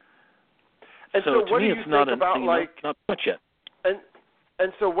 And so to what me, do you it's not think about not much yet.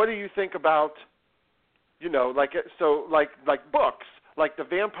 And so what do you think about, like books, like the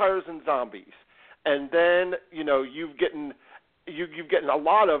Vampires and Zombies, and then you've gotten a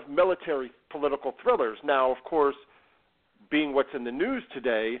lot of military political thrillers. Now, of course, being what's in the news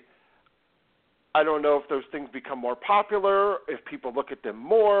today, I don't know if those things become more popular, if people look at them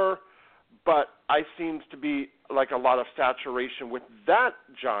more, but I seems to be like a lot of saturation with that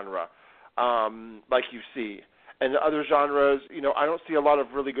genre, like you see. And other genres, I don't see a lot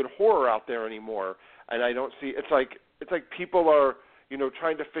of really good horror out there anymore. And I don't see, it's like people are,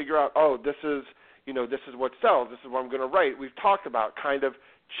 trying to figure out, this is what sells. This is what I'm going to write. We've talked about kind of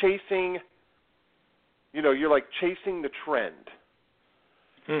chasing, you're like chasing the trend.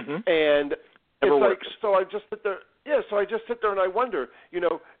 Mm-hmm. And Never it's works. like, so I just sit there. Yeah, so I just sit there and I wonder,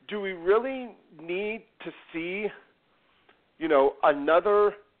 do we really need to see,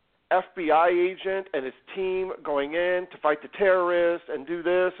 another FBI agent and his team going in to fight the terrorists and do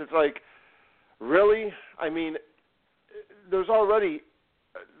this? It's like, really? I mean, there's already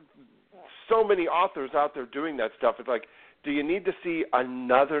so many authors out there doing that stuff. It's like, do you need to see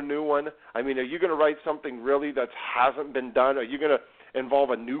another new one? I mean, are you going to write something really that hasn't been done? Are you going to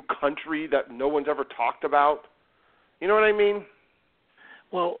involve a new country that no one's ever talked about? You know what I mean?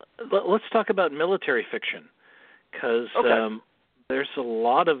 Well, let's talk about military fiction, because there's a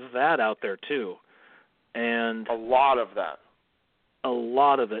lot of that out there too, and a lot of that. A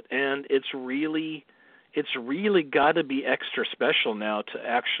lot of it, and it's really got to be extra special now to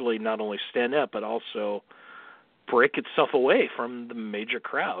actually not only stand up but also break itself away from the major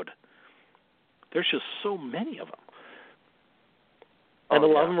crowd. There's just so many of them. And a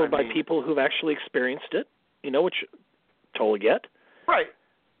lot of them are by people who've actually experienced it, which totally get. Right.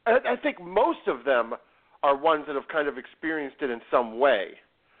 I think most of them are ones that have kind of experienced it in some way.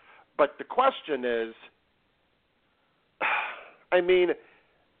 But the question is, the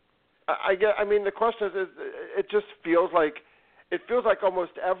question is, it just feels like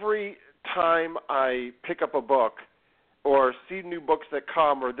almost every time I pick up a book or see new books that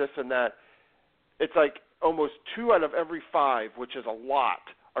come or this and that, it's like almost 2 out of every 5, which is a lot,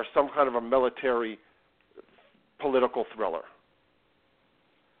 are some kind of a military political thriller.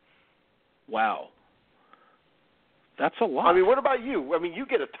 Wow. That's a lot. I mean, what about you? I mean, you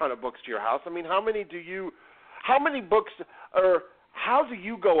get a ton of books to your house. I mean, how many books, or how do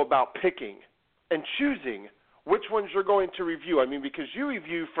you go about picking and choosing which ones you're going to review? I mean, because you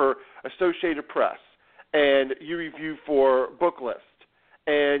review for Associated Press, and you review for Booklist,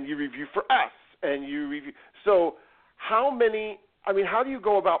 and you review for Us, and you review. So how do you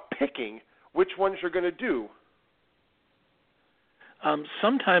go about picking which ones you're going to do?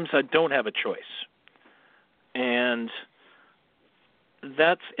 Sometimes I don't have a choice. And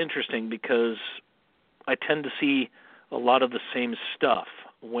that's interesting because I tend to see a lot of the same stuff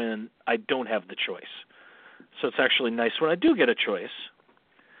when I don't have the choice. So it's actually nice when I do get a choice,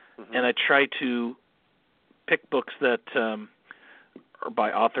 and I try to pick books that are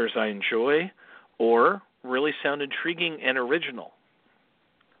by authors I enjoy or really sound intriguing and original.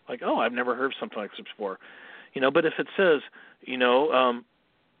 Like, oh, I've never heard of something like this before. But if it says,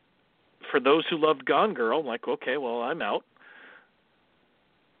 for those who loved Gone Girl, I'm like, okay, well, I'm out.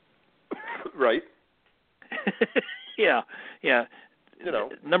 Right. Yeah.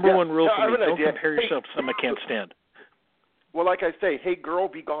 Number one rule for me, don't compare yourself to something I can't stand. Well, like I say, hey, girl,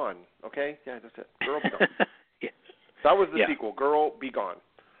 be gone, okay? Yeah, that's it. Girl, be gone. Yeah. That was the sequel, Girl, Be Gone.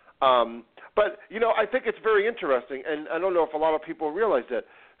 But, I think it's very interesting, and I don't know if a lot of people realize that.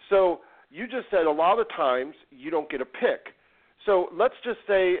 So you just said a lot of times you don't get a pick. So let's just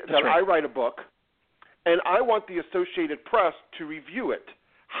say that I write a book, and I want the Associated Press to review it.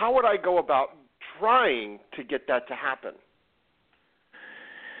 How would I go about trying to get that to happen?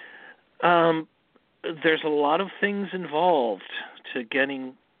 There's a lot of things involved to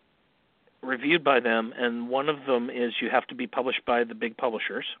getting reviewed by them, and one of them is you have to be published by the big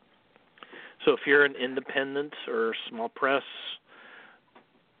publishers. So if you're an independent or small press,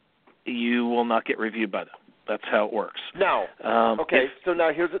 you will not get reviewed by them. That's how it works. Now, so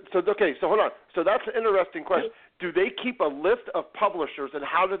hold on. So that's an interesting question. Do they keep a list of publishers, and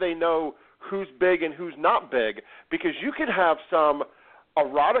how do they know who's big and who's not big? Because you could have some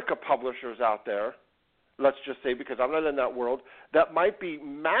erotica publishers out there, let's just say, because I'm not in that world, that might be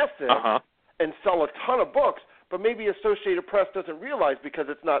massive and sell a ton of books, but maybe Associated Press doesn't realize because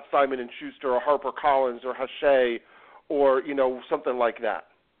it's not Simon & Schuster or HarperCollins or Hachette or, something like that.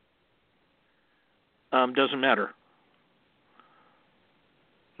 Doesn't matter.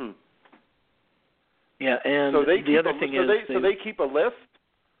 Yeah, and so the other thing is... So they keep a list?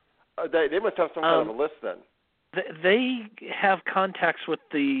 They must have some kind of a list then. They have contacts with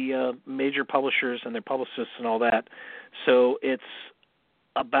the major publishers and their publicists and all that, so it's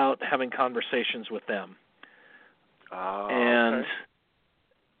about having conversations with them. And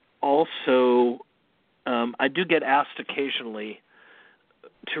also, I do get asked occasionally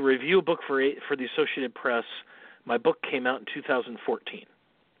to review a book for the Associated Press. My book came out in 2014.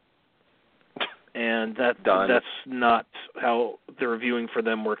 And that's not how the reviewing for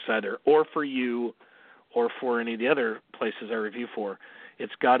them works either, or for you, or for any of the other places I review for.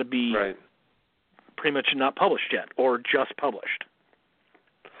 It's got to be pretty much not published yet, or just published.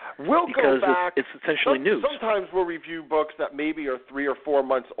 We'll because go back. It's essentially news. Sometimes we'll review books that maybe are 3 or 4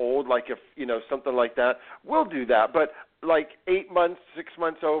 months old, like if something like that. We'll do that, but like 8 months, 6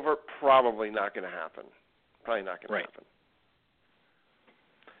 months over, probably not going to happen. Probably not going to happen.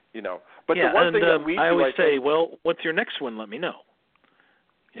 But the one thing that we do, I always say, well, what's your next one? Let me know.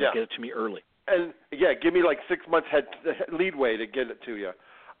 Get it to me early. And give me like 6 months leadway to get it to you.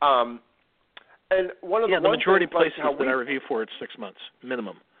 And one of the majority of places that I review for, it's 6 months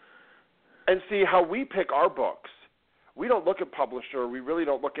minimum. And see how we pick our books. We don't look at publisher. We really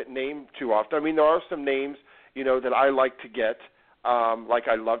don't look at name too often. I mean, there are some names that I like to get. Like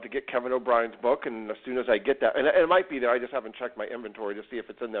I love to get Kevin O'Brien's book, and as soon as I get that, and it might be there, I just haven't checked my inventory to see if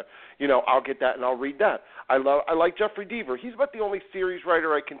it's in there. I'll get that and I'll read that. I like Jeffrey Deaver. He's about the only series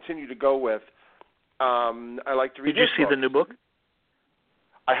writer I continue to go with. I like to read. Did you see the new book?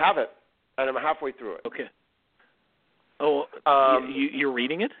 I have it, and I'm halfway through it. Okay. Oh, you're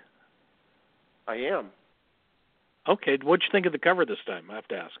reading it? I am. Okay. What'd you think of the cover this time? I have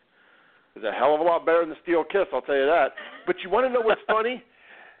to ask. It's a hell of a lot better than the Steel Kiss, I'll tell you that. But you want to know what's funny?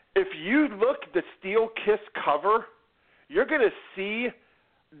 If you look at the Steel Kiss cover, you're going to see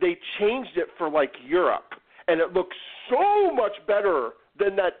they changed it for like Europe, and it looks so much better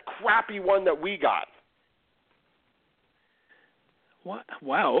than that crappy one that we got. What?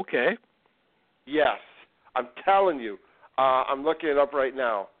 Wow, okay. Yes, I'm telling you. I'm looking it up right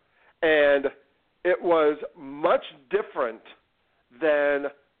now. And it was much different than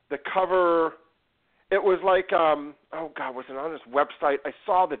the cover it was like, oh God, was it on his website? I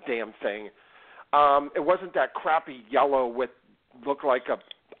saw the damn thing. It wasn't that crappy yellow with looked like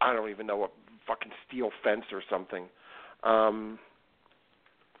I don't even know, a fucking steel fence or something.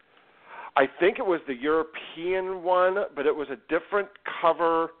 I think it was the European one, but it was a different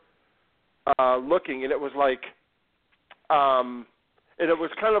cover looking, and it was like, and it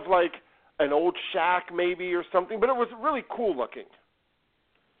was kind of like an old shack maybe or something, but it was really cool looking.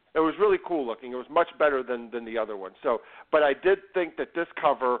 It was really cool looking. It was much better than the other one. So, but I did think that this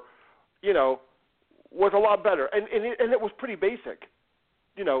cover, you know, was a lot better, and it was pretty basic.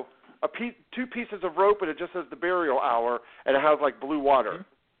 You know, two pieces of rope, and it just says the burial hour, and it has like blue water. Mm-hmm.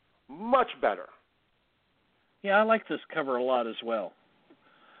 Much better. Yeah, I like this cover a lot as well.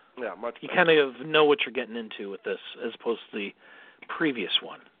 Yeah, much better. You kind of know what you're getting into with this, as opposed to the previous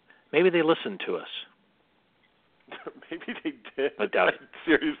one. Maybe they listened to us. Maybe they did. I doubt it.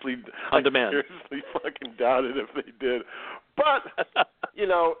 Seriously, on demand. I seriously fucking doubt it if they did. But, you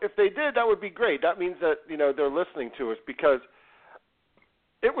know, if they did, that would be great. That means that, you know, they're listening to us, because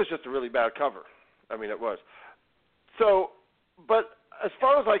it was just a really bad cover. I mean, it was. So, but as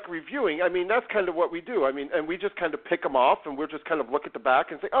far as like reviewing, I mean, that's kind of what we do. I mean, and we just kind of pick them off, and we'll just kind of look at the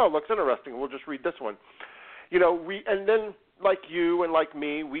back and say, oh, it looks interesting. We'll just read this one. You know, and then like you and like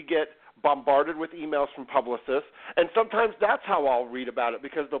me, we get bombarded with emails from publicists, and sometimes that's how I'll read about it,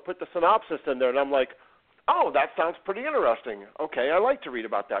 because they'll put the synopsis in there, and I'm like, oh, that sounds pretty interesting. Okay, I like to read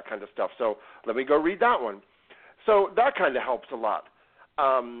about that kind of stuff, so let me go read that one. So that kind of helps a lot.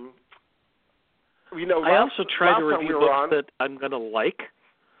 You know, I also try to review books that I'm going to like.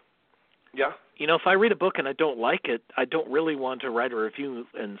 Yeah. You know, if I read a book and I don't like it, I don't really want to write a review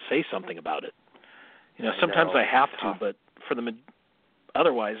and say something about it. You know, sometimes I have to, but for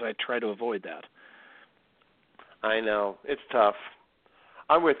otherwise I try to avoid that. I know. It's tough.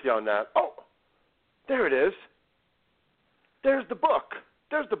 I'm with you on that. Oh, there it is. There's the book.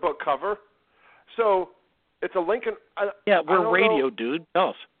 There's the book cover. So it's a Lincoln. We're radio, dude. Tell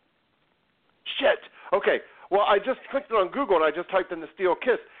us. Shit. Okay. Well, I just clicked it on Google, and I just typed in the Steel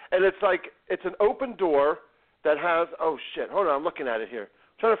Kiss, and it's an open door that has, oh shit, hold on, I'm looking at it here.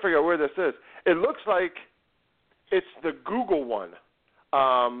 I'm trying to figure out where this is. It looks like it's the Google one.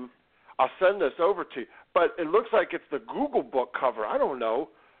 I'll send this over to you, but it looks like it's the Google book cover. I don't know,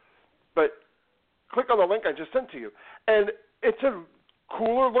 but click on the link I just sent to you, and it's a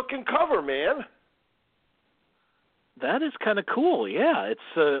cooler looking cover, man. That is kind of cool. Yeah, it's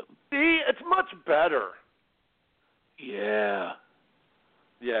see, it's much better. Yeah.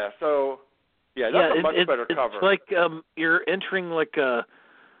 Yeah. So, that's a much better cover. It's like you're entering like a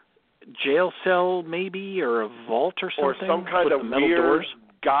jail cell, maybe, or a vault or something. Or some kind of metal weird doors.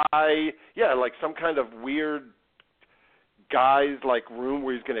 guy. Yeah, like some kind of weird guy's like room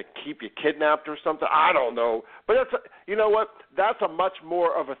where he's going to keep you kidnapped or something. I don't know, but you know what? That's a much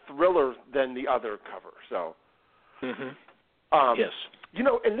more of a thriller than the other cover. So. Mm-hmm. Yes. You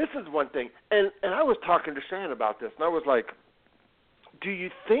know, and this is one thing, and I was talking to Shan about this, and I was like, do you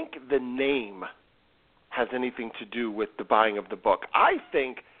think the name has anything to do with the buying of the book? I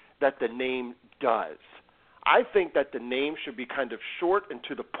think that the name does. I think that the name should be kind of short and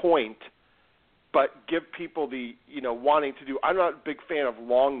to the point, but give people the, you know, wanting to do. I'm not a big fan of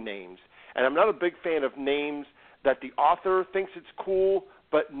long names, and I'm not a big fan of names that the author thinks it's cool,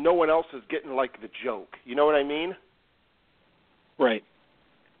 but no one else is getting like the joke. You know what I mean? Right.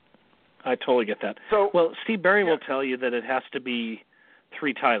 I totally get that. So, well, Steve Berry will tell you that it has to be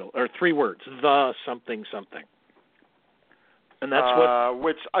three words, the something something, and that's what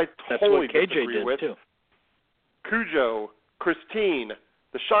which I totally KJ disagree did with. Too. Cujo, Christine,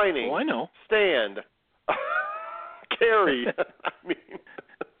 The Shining, I know. Stand, Carrie. I mean,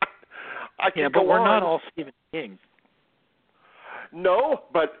 I can but go we're on. not all Stephen King. No,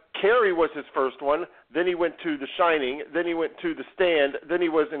 but Carrie was his first one. Then he went to The Shining. Then he went to The Stand. Then he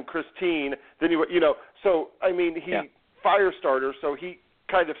was in Christine. Then he went, you know. So I mean, Firestarter. So he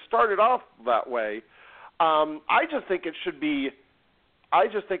kind of started off that way. I just think it should be. I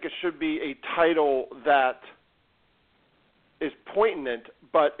just think it should be a title that is poignant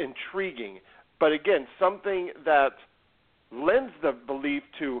but intriguing. But again, something that lends the belief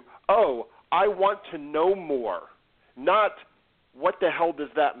to, oh, I want to know more, not what the hell does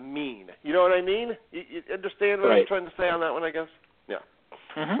that mean? You know what I mean? You understand what I'm trying to say on that one, I guess? Yeah.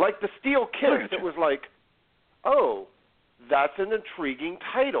 Mm-hmm. Like the Steel Kiss, it was like, oh, that's an intriguing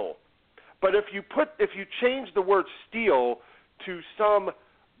title. But if you change the word steel to some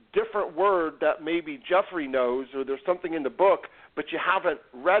different word that maybe Jeffrey knows, or there's something in the book, but you haven't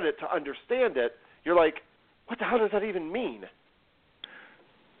read it to understand it, you're like, what the hell does that even mean?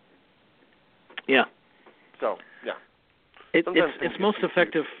 Yeah. So, yeah. It's most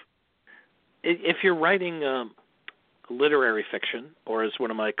effective if you're writing literary fiction, or as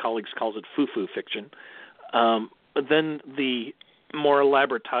one of my colleagues calls it, foo-foo fiction, then the more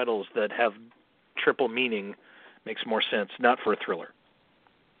elaborate titles that have triple meaning makes more sense, not for a thriller.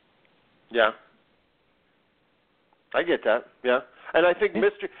 Yeah. I get that, yeah. And I think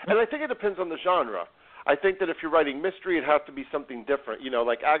mystery, and I think it depends on the genre. I think that if you're writing mystery, it has to be something different.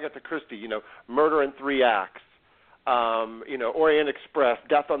 Like Agatha Christie, Murder in 3 Acts, Orient Express,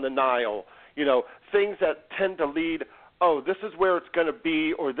 Death on the Nile, things that tend to lead, this is where it's going to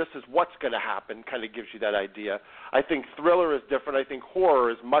be, or this is what's going to happen, kind of gives you that idea. I think thriller is different. I think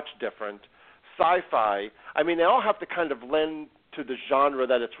horror is much different. Sci-fi, they all have to kind of lend to the genre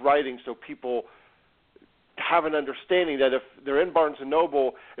that it's writing so people have an understanding that if they're in Barnes &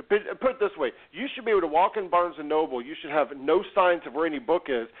 Noble, put it this way, you should be able to walk in Barnes & Noble, you should have no signs of where any book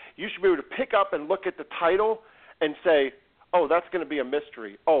is, you should be able to pick up and look at the title and say, oh, that's going to be a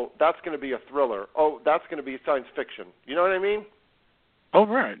mystery, oh, that's going to be a thriller, oh, that's going to be science fiction. You know what I mean? Oh,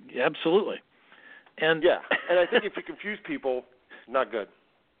 right, yeah, absolutely. And yeah, and I think if you confuse people, not good.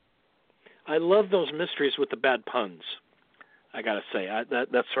 I love those mysteries with the bad puns, I got to say.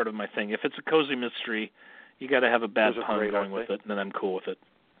 That's sort of my thing. If it's a cozy mystery, you got to have a bad pun going with it, and then I'm cool with it.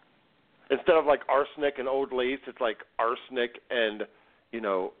 Instead of like arsenic and old lace, it's like arsenic and,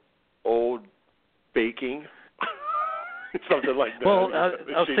 old baking. Something like that. Well, I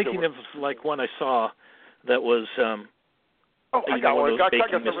was thinking of like one I saw that was one of those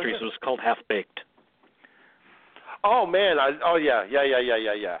baking mysteries. It was called Half Baked. Oh man!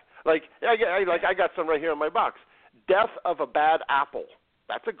 Yeah. Like I got some right here in my box. Death of a Bad Apple.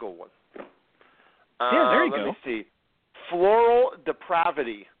 That's a good one. Yeah, there you go. Let me see. Floral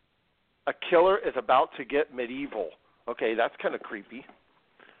Depravity. A killer is about to get medieval. Okay, that's kind of creepy.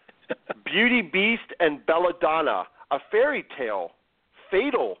 Beauty Beast and Belladonna. A fairy tale.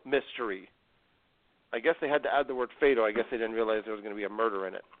 Fatal mystery. I guess they had to add the word fatal. I guess they didn't realize there was going to be a murder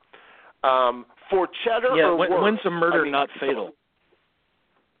in it. For cheddar or worse. When's a murder not fatal?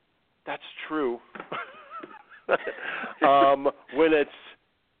 That's true. When it's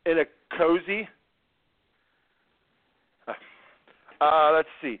in a cozy. Let's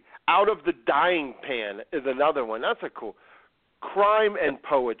see. Out of the Dying Pan is another one. That's a cool. Crime and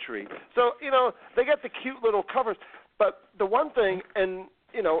Poetry. So, they got the cute little covers. But the one thing, and,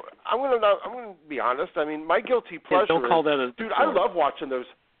 I'm going to be honest. My guilty pleasure don't call that a... Dude, I love watching those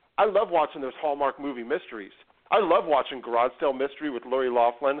Hallmark movie mysteries. I love watching Garage Sale Mystery with Lori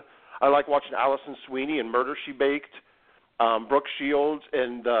Loughlin. I like watching Allison Sweeney and Murder, She Baked, Brooke Shields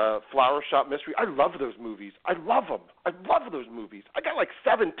and Flower Shop Mystery. I love those movies. I love them. I love those movies. I got like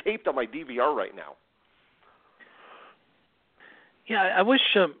 7 taped on my DVR right now. Yeah, I wish,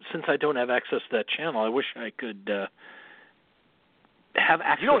 since I don't have access to that channel, I wish I could have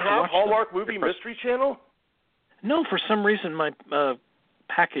access. You don't have Hallmark Movie Mystery Channel? No, for some reason my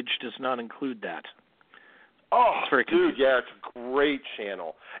package does not include that. Oh, dude, yeah, it's a great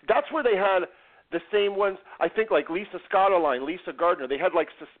channel. That's where they had the same ones, I think, like Lisa Scottoline, Lisa Gardner. They had, like,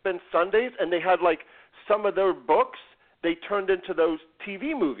 Suspense Sundays, and they had, like, some of their books they turned into those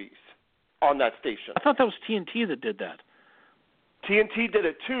TV movies on that station. I thought that was TNT that did that. TNT did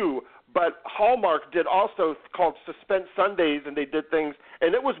it, too, but Hallmark did also called Suspense Sundays, and they did things,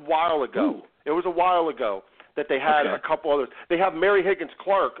 and it was a while ago. Ooh. It was a while ago that they had a couple others. They have Mary Higgins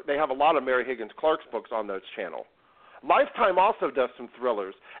Clark. They have a lot of Mary Higgins Clark's books on those channel. Lifetime also does some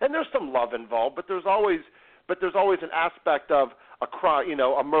thrillers, and there's some love involved, but there's always an aspect of a crime,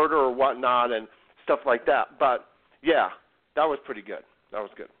 a murder or whatnot, and stuff like that. But yeah, that was pretty good. That was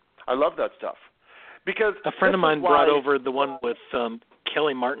good. I love that stuff because a friend of mine brought over the one with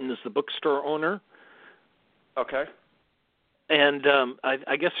Kelly Martin as the bookstore owner. Okay. And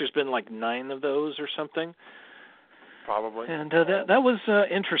I guess there's been like 9 of those or something. Probably. And that was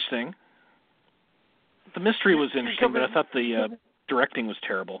interesting. The mystery was interesting, but I thought the directing was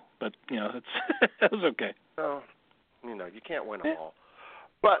terrible. But that was okay. Well, you can't win them all.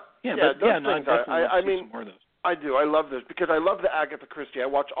 But I mean, more of those. I do. I love this because I love the Agatha Christie. I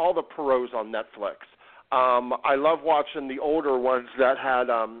watch all the Poirot's on Netflix. I love watching the older ones that had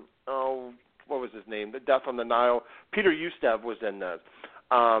what was his name? The Death on the Nile. Peter Ustinov was in that.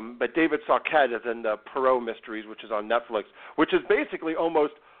 But David Sauquet is in the Poirot Mysteries, which is on Netflix, which is basically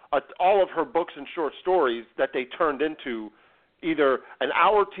almost all of her books and short stories that they turned into either an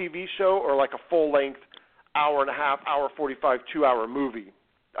hour TV show or like a full-length hour and a half, hour 45, 2-hour movie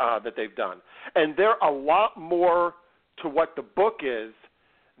that they've done. And they're a lot more to what the book is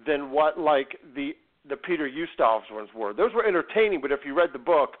than what like the Peter Ustinov ones were. Those were entertaining, but if you read the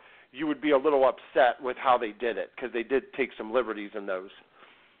book, you would be a little upset with how they did it because they did take some liberties in those.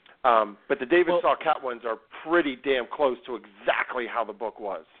 But the David Saw Cat ones are pretty damn close to exactly how the book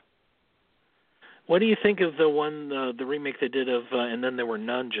was. What do you think of the one, the remake they did of And Then There Were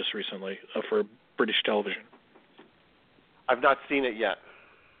None just recently for British television? I've not seen it yet.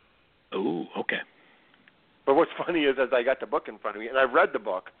 Oh, okay. But what's funny is, as I got the book in front of me, and I've read the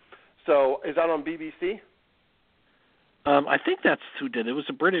book, so is that on BBC? I think that's who did it. It was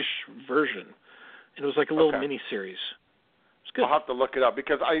a British version. It was like a little mini-series. It's good. I'll have to look it up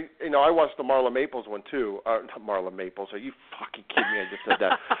because I watched the Marla Maples one too. Not Marla Maples. Are you fucking kidding me? I just said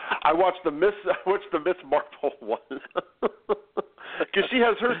that. I watched the Miss Marple one because she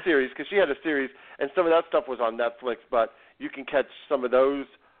has her series. Because she had a series, and some of that stuff was on Netflix. But you can catch some of those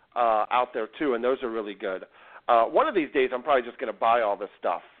out there too, and those are really good. One of these days, I'm probably just going to buy all this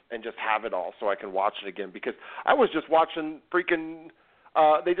stuff and just have it all so I can watch it again. Because I was just watching freaking.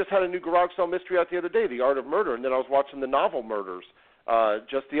 They just had a new garage sale mystery out the other day, The Art of Murder, and then I was watching the novel Murders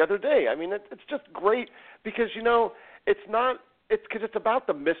just the other day. I mean, it's just great because, it's because it's about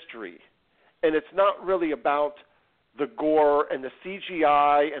the mystery, and it's not really about the gore and the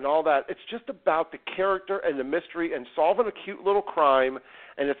CGI and all that. It's just about the character and the mystery and solving a cute little crime,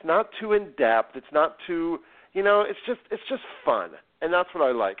 and it's not too in-depth. It's not too, it's just fun, and that's what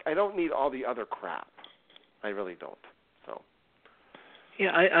I like. I don't need all the other crap. I really don't.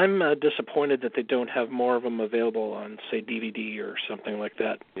 Yeah, I'm disappointed that they don't have more of them available on, say, DVD or something like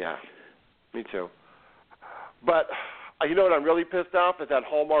that. Yeah, me too. But you know what I'm really pissed off is that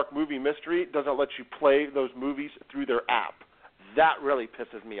Hallmark Movie Mystery doesn't let you play those movies through their app. That really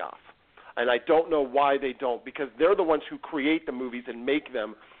pisses me off. And I don't know why they don't, because they're the ones who create the movies and make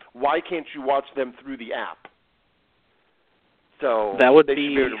them. Why can't you watch them through the app? So that would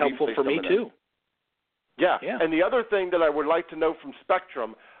be helpful for me, too. Yeah, and the other thing that I would like to know from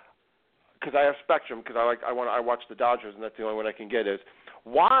Spectrum, because I have Spectrum, because I watch the Dodgers, and that's the only one I can get, is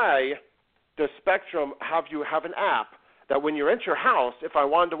why does Spectrum have you have an app that when you're at your house, if I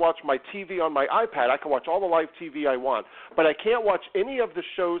wanted to watch my TV on my iPad, I can watch all the live TV I want, but I can't watch any of the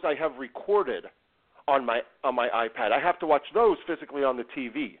shows I have recorded on my iPad. I have to watch those physically on the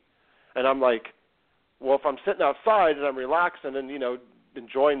TV, and I'm like, well, if I'm sitting outside and I'm relaxing and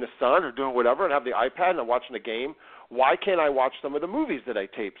enjoying the sun or doing whatever and have the iPad and I'm watching the game, why can't I watch some of the movies that I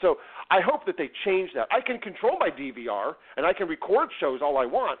tape? So I hope that they change that. I can control my DVR and I can record shows all I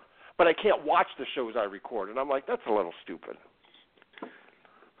want, but I can't watch the shows I record. And I'm like, that's a little stupid.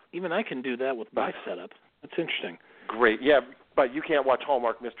 Even I can do that with my setup. That's interesting. Great. Yeah, but you can't watch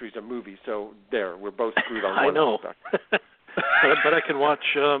Hallmark Mysteries or movies, so there, we're both screwed on one I know. aspect. but I can watch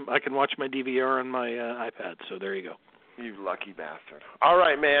my DVR on my iPad, so there you go. You lucky bastard. All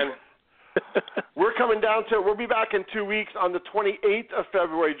right, man. We're coming down to, we'll be back in 2 weeks on the 28th of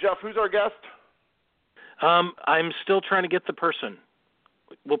February. Jeff, who's our guest? I'm still trying to get the person.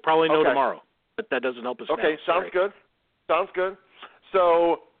 We'll probably know tomorrow, but that doesn't help us now. Okay, sounds good. Sounds good.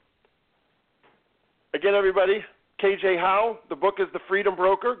 So, again, everybody, KJ Howe, the book is The Freedom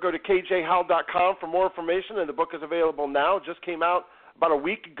Broker. Go to kjhowe.com for more information, and the book is available now. It just came out about a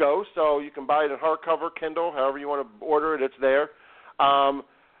week ago, so you can buy it in hardcover, Kindle, however you want to order it, it's there.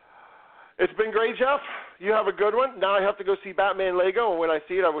 It's been great, Jeff. You have a good one. Now I have to go see Batman Lego, and when I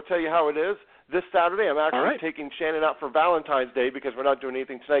see it, I will tell you how it is. This Saturday, I'm actually taking Shannon out for Valentine's Day because we're not doing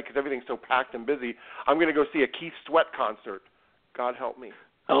anything tonight because everything's so packed and busy. I'm going to go see a Keith Sweat concert. God help me.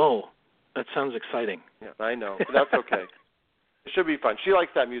 Oh, that sounds exciting. Yeah, I know, but that's okay. It should be fun. She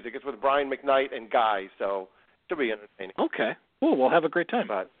likes that music. It's with Brian McKnight and Guy, so it should be entertaining. Okay. Well, we'll have a great time.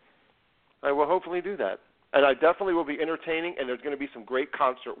 But I will hopefully do that. And I definitely will be entertaining, and there's going to be some great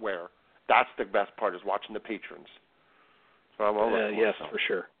concert wear. That's the best part, is watching the patrons. So I'm all yes, for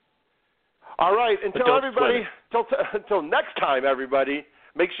sure. All right. Until next time, everybody,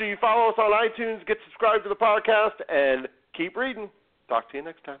 make sure you follow us on iTunes, get subscribed to the podcast, and keep reading. Talk to you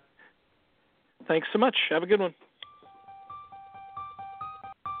next time. Thanks so much. Have a good one.